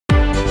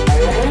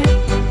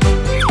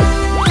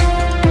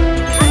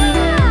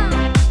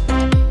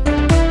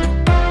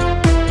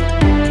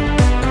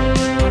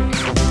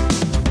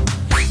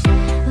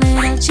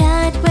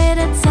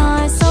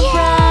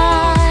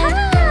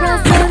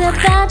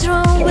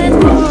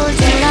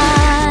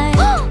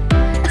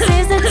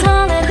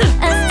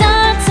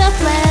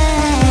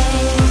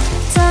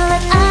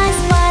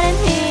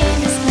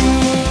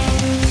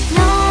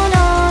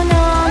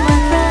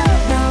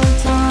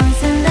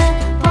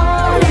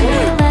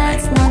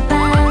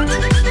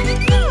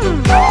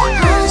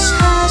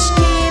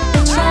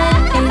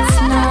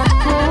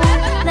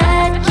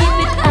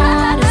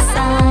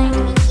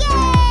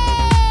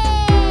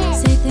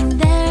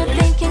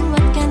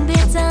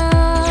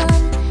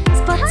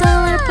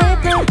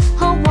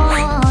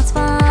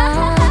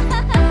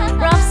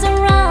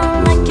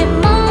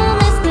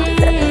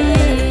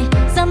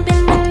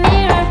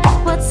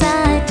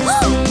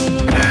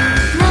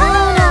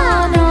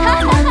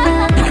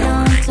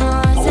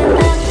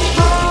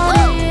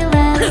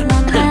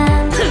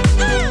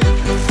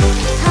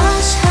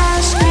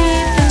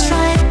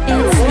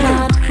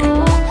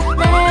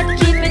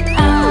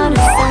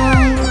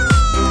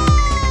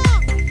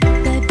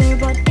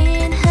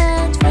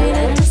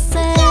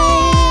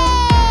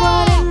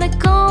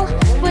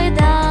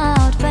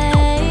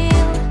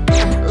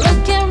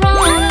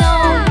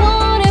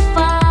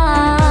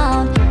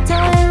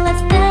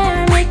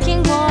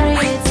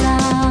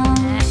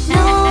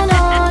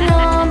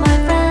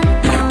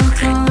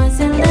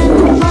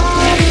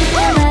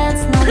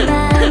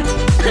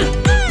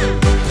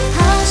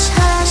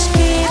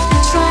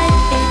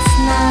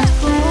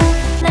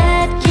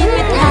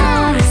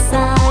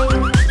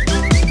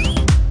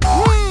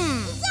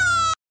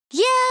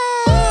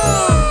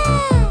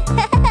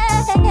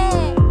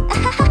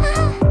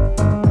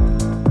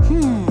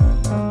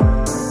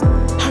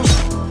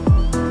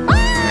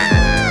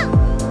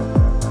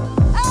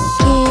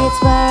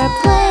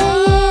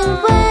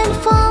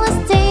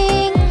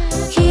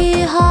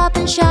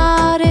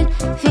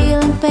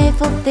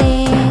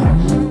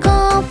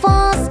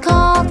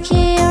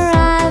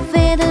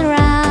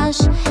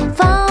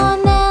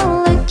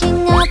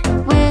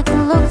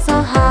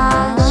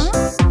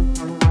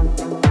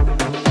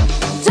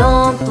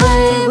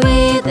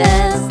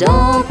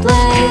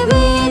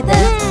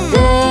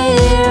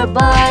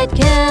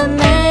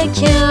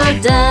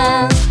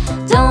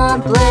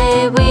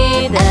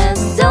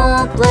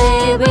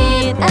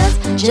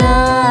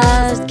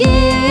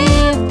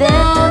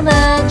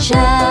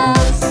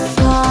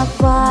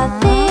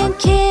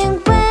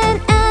king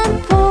went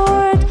and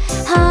poured.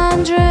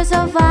 Hundreds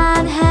of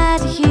ants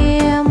had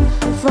him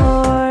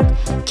floored.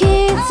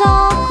 Kids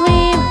all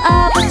climbed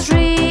up a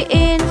tree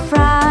in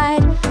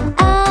fright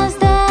as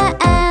the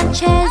ant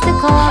chased the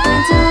clock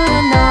into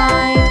the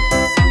night.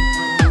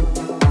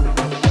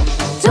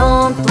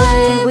 Don't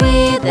play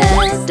with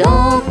ants,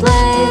 don't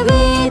play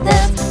with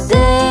ants.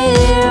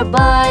 Their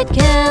bite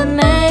can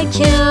make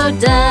you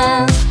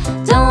dance.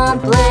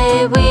 Don't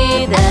play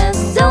with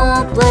ants,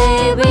 don't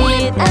play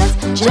with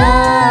ants.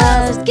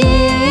 Just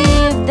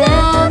give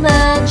them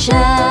a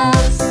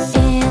chance.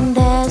 In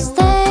the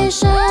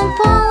station,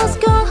 Paul's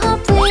girl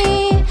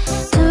happily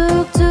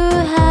took to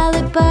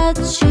Hallie, but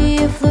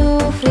she flew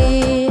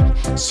free.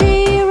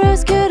 She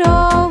rescued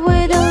all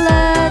with a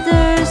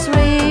ladder's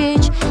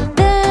reach.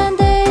 Then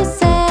they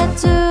said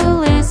to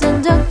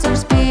listen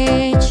doctor's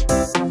speech.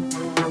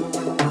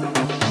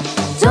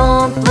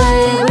 Don't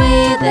play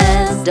with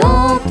ants,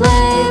 don't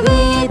play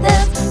with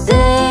ants.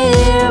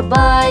 Their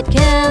bite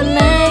can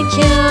make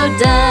you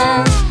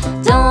dance.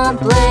 Don't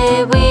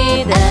play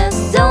with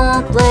ants,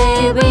 don't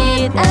play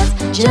with ants.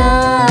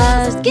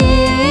 Just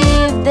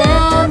give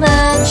them a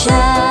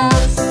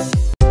chance.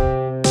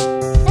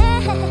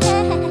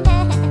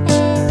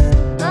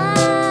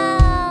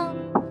 Wow.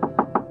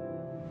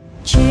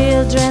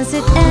 Children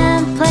sit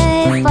and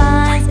play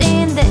vines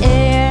in the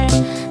air.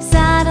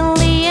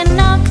 Suddenly a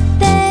knock,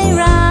 they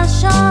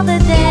rush over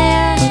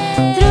there.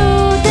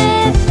 Through the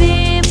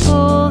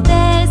people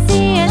they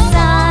see a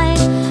sign.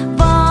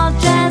 Bold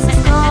dresses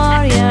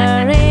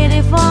courier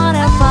ready for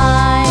a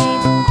fight.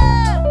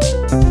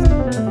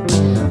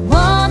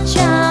 Watch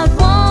out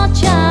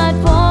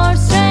for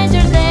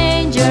stranger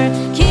danger.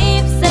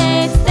 Keep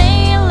safe,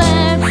 stay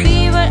alert,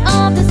 beware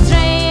of the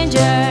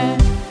stranger.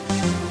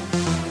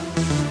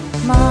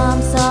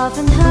 Mom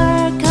softened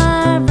her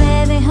car,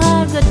 waving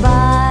her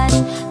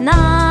goodbyes.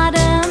 Not a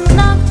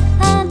knock,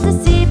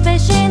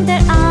 anticipation in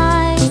their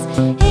eyes.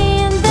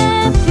 In the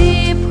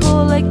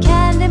peephole, a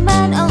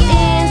Candyman all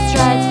in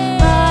strides.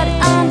 But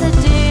under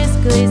this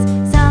squeeze,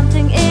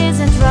 something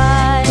isn't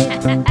right.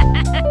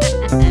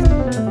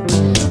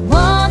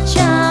 Watch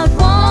out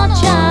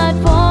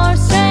for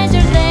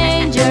stranger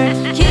danger.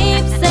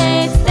 Keep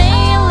safe, stay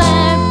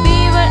alert,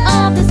 beware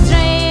of the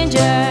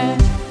stranger.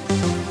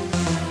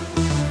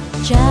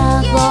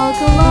 Just walk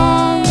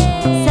along,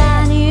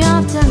 sunny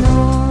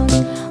afternoon.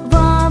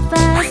 Wolf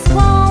and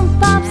Swan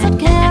pops up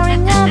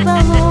carrying a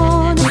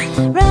balloon.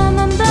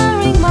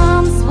 Remembering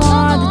Mom's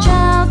word, the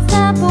child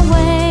step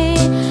away.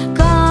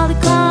 Call the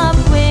club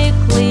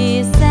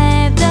quickly,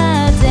 save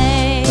the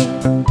day.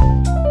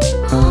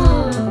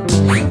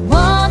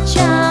 Watch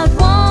out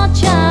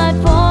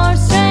for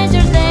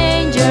stranger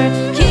danger.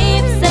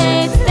 Keep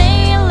safe,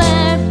 stay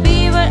alert,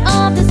 beware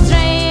of the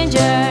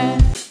stranger.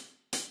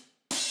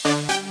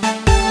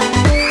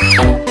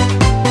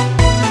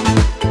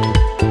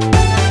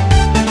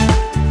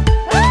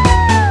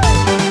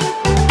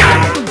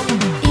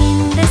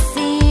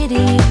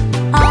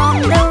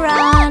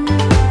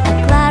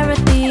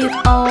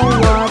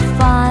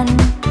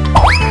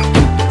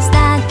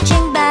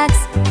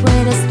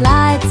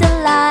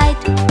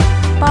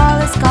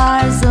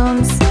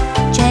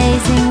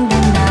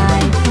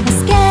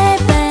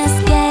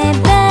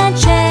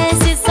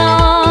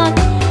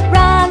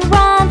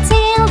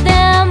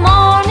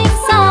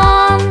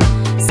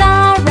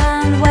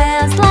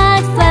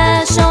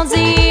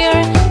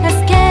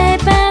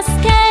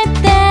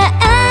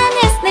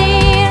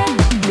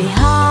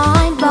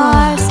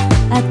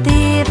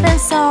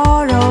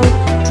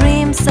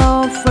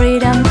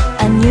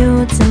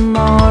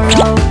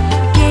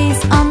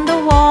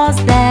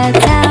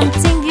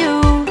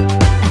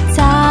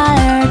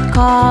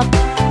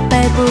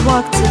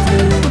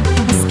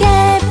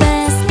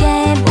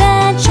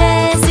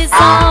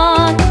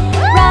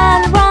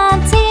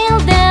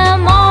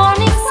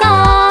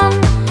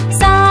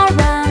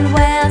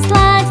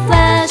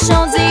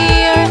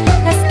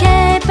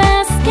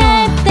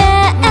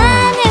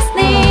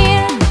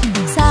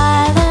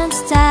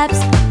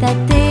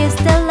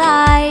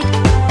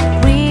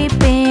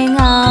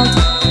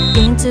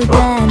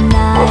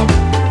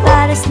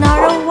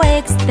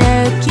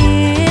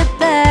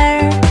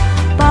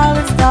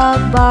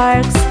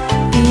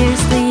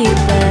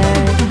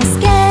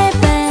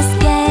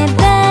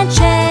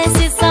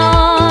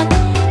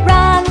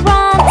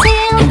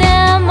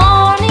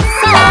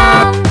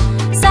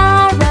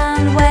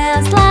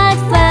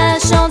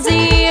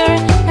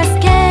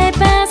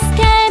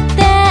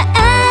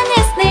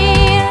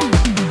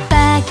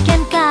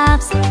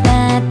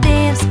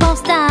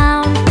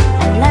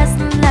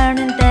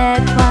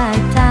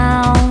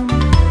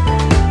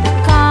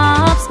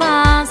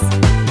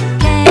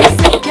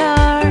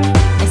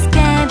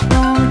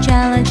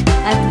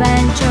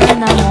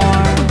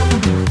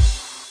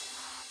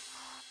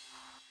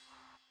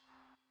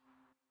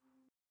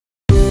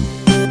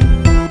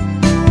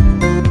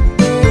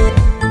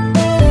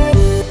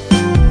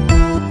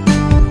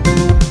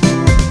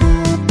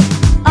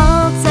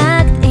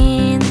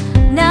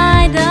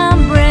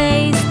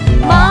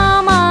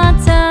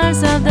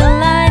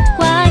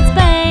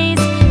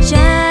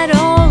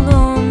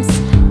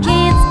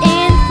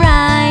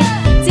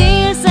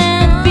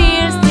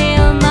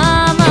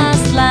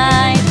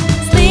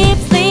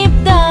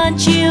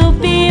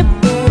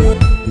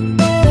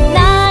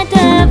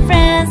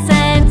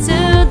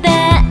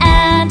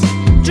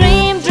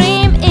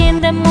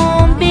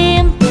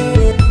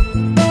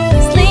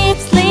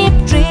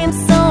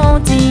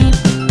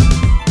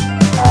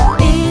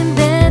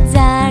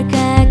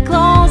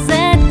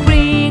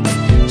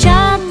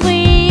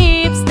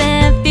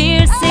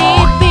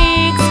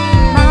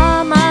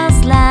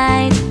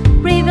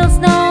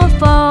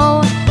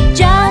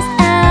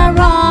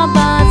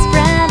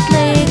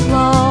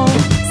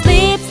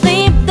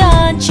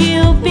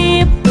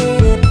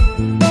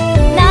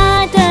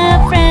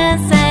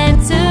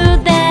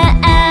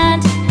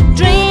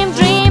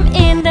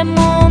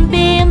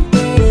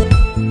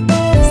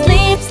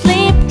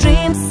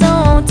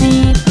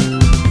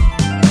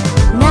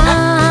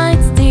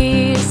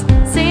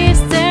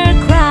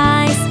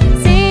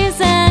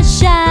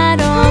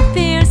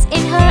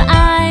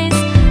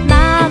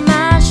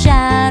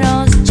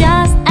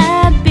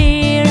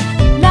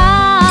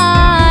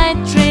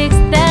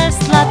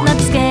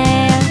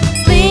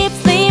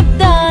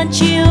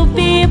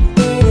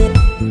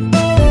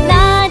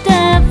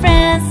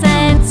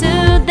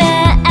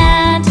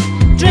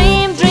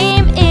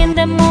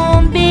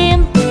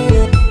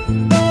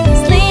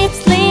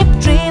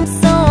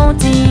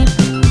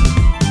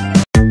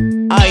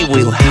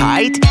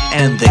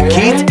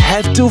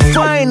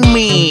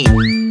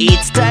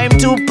 time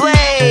to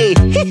play.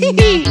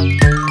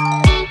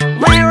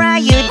 Where are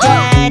you,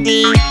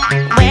 Daddy?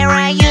 Where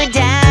are you,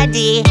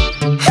 Daddy?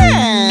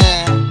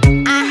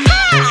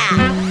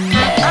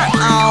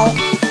 Uh-oh.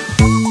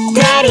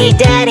 Daddy,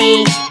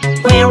 Daddy,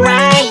 where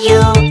are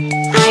you?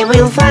 I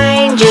will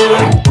find you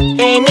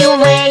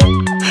anyway.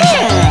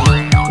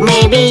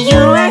 Maybe you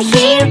are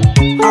here,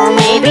 or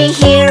maybe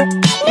here.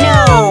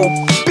 No!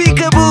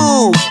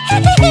 Peekaboo!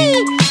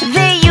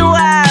 There you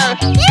are!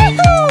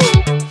 Yahoo!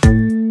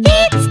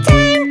 It's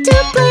time to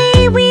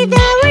play with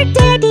our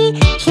daddy.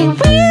 He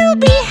will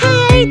be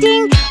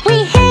hiding. We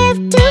have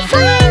to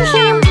find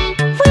him.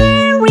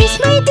 Where is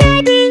my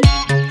daddy?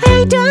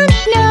 I don't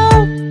know.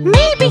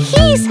 Maybe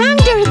he's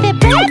under the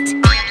bed?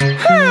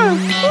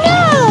 No!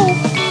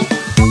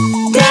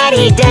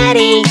 Daddy,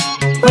 Daddy,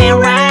 where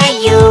are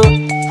you?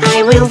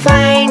 I will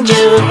find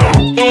you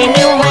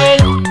anyway.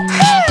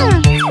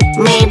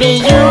 Maybe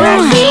you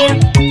are here,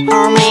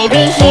 or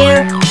maybe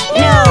here.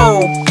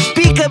 No!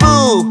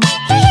 Peekaboo!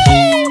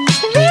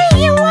 There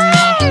you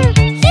are!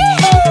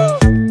 Yahoo!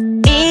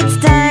 It's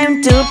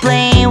time to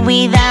play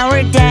with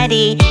our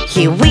daddy.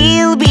 He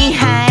will be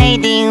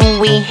hiding.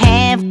 We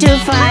have to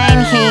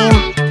find him.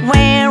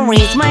 Where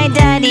is my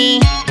daddy?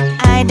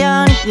 I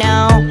don't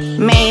know.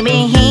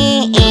 Maybe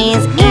he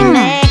is in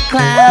the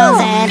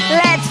closet.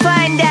 Let's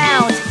find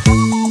out!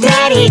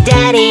 Daddy,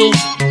 Daddy,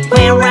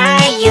 where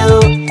are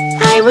you?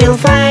 I will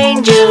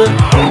find you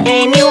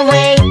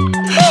anyway.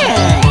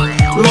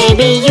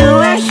 Maybe you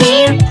are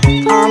here,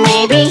 or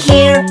maybe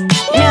here.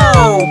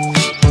 No!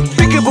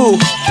 Peekaboo!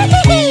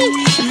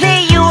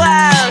 There you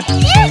are!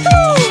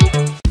 Yahoo!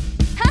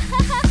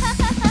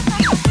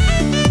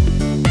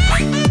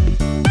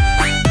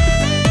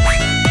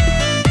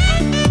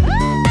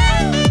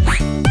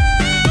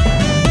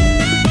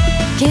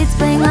 Kids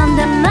playing on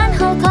the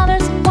manhole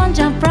covers. One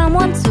jump from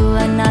one to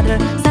another.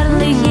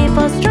 Suddenly he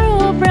falls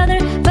through, brother.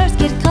 First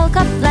kid called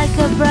up like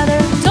a brother.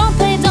 Don't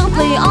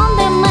play on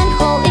the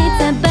manhole